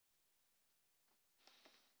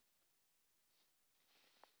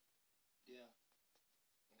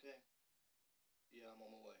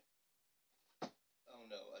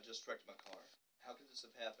just wrecked my car. How could this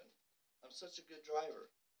have happened? I'm such a good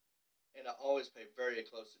driver, and I always pay very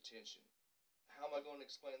close attention. How am I going to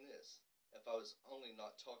explain this? If I was only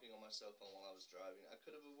not talking on my cell phone while I was driving, I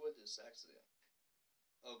could have avoided this accident.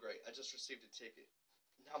 Oh great, I just received a ticket.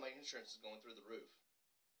 Now my insurance is going through the roof.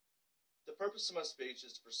 The purpose of my speech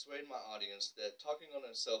is to persuade my audience that talking on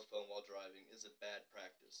a cell phone while driving is a bad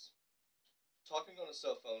practice. Talking on a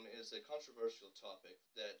cell phone is a controversial topic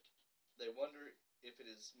that they wonder if it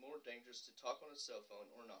is more dangerous to talk on a cell phone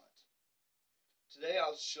or not. Today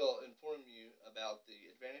I shall inform you about the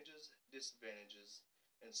advantages, disadvantages,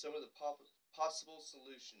 and some of the possible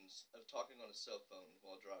solutions of talking on a cell phone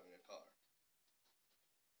while driving a car.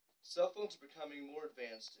 Cell phones are becoming more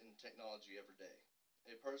advanced in technology every day.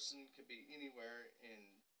 A person can be anywhere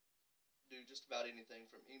and do just about anything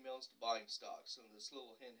from emails to buying stocks on this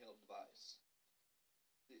little handheld device.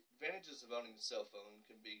 The advantages of owning a cell phone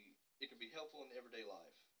can be helpful in everyday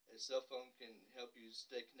life. A cell phone can help you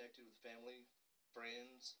stay connected with family,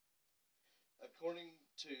 friends. According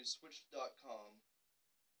to Switch.com,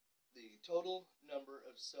 the total number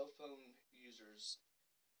of cell phone users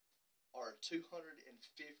are 250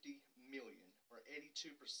 million, or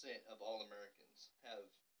 82% of all Americans have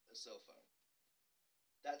a cell phone.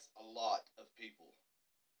 That's a lot of people.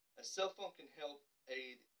 A cell phone can help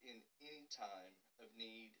aid in any time of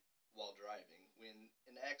need while driving. When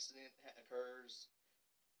an accident occurs,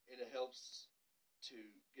 it helps to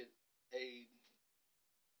get aid,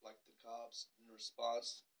 like the cops, in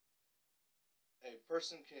response. A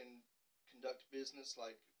person can conduct business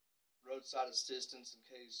like roadside assistance in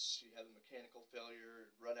case you have a mechanical failure,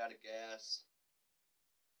 run out of gas.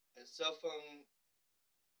 A cell phone,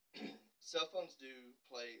 cell phones do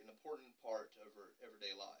play an important part of our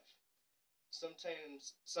everyday life.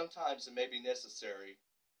 Sometimes it may be necessary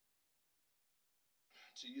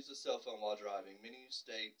to use a cell phone while driving. Many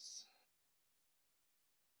states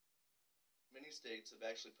have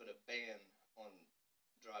actually put a ban on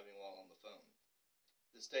driving while on the phone.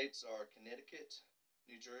 The states are Connecticut,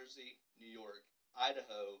 New Jersey, New York,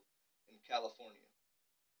 Idaho, and California.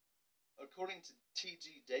 According to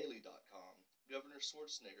TGDaily.com, Governor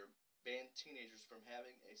Schwarzenegger banned teenagers from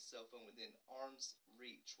having a cell phone within arm's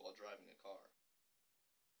reach while driving a car.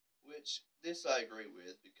 Which, this I agree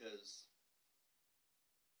with, because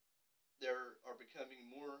there are becoming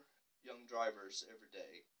more young drivers every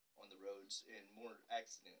day on the roads and more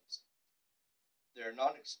accidents. They're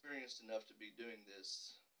not experienced enough to be doing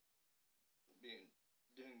this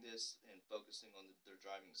and focusing on their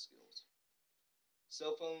driving skills.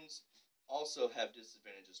 Cell phones also have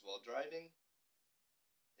disadvantages while driving.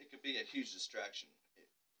 It could be a huge distraction.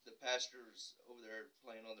 The passengers over there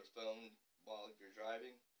playing on their phone while you're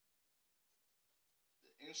driving.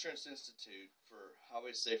 The Insurance Institute for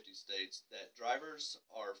Highway Safety states that drivers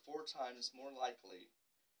are 4 times more likely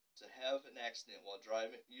to have an accident while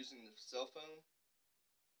driving using the cell phone.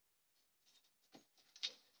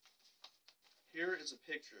 Here is a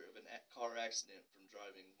picture of a car accident from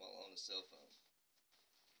driving while on a cell phone.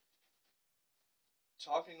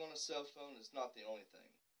 Talking on a cell phone is not the only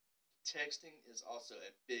thing. Texting is also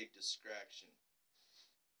a big distraction.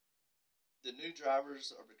 The new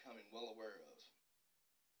drivers are becoming well aware of.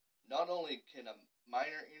 Not only can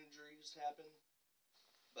minor injuries happen,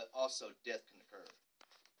 but also death can occur.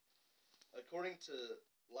 According to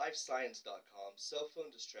LifeScience.com, cell phone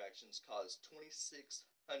distractions cause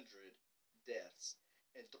 2,600 deaths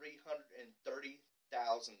and 330,000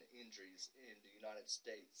 injuries in the United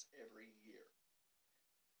States every year.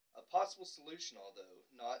 A possible solution, although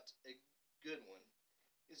not a good one,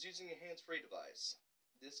 is using a hands-free device.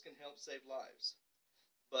 This can help save lives,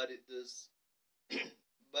 but it does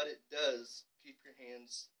keep your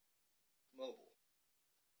hands mobile.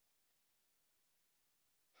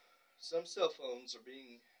 Some cell phones are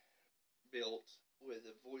being built with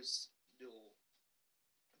a voice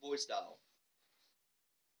dial,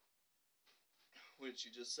 which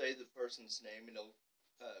you just say the person's name and it'll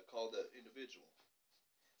call the individual.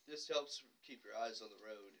 This helps keep your eyes on the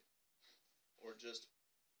road, or just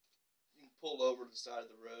you can pull over to the side of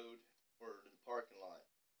the road or to the parking lot.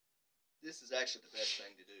 This is actually the best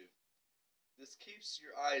thing to do. This keeps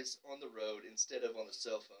your eyes on the road instead of on the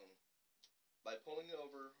cell phone. By pulling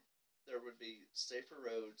over, there would be safer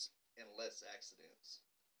roads and less accidents.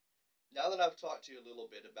 Now that I've talked to you a little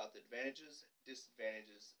bit about the advantages,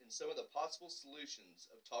 disadvantages, and some of the possible solutions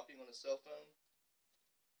of talking on a cell phone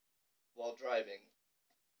while driving,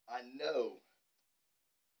 I know,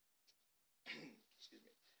 excuse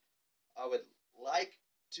me, I would like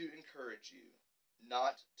to encourage you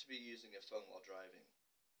not to be using a phone while driving.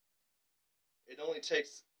 It only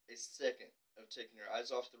takes a second of taking your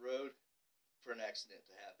eyes off the road for an accident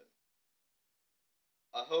to happen.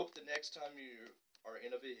 I hope the next time you are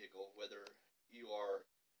in a vehicle, whether you are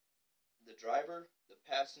the driver, the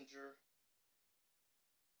passenger,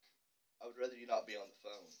 I would rather you not be on the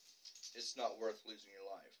phone. It's not worth losing your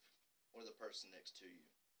life or the person next to you.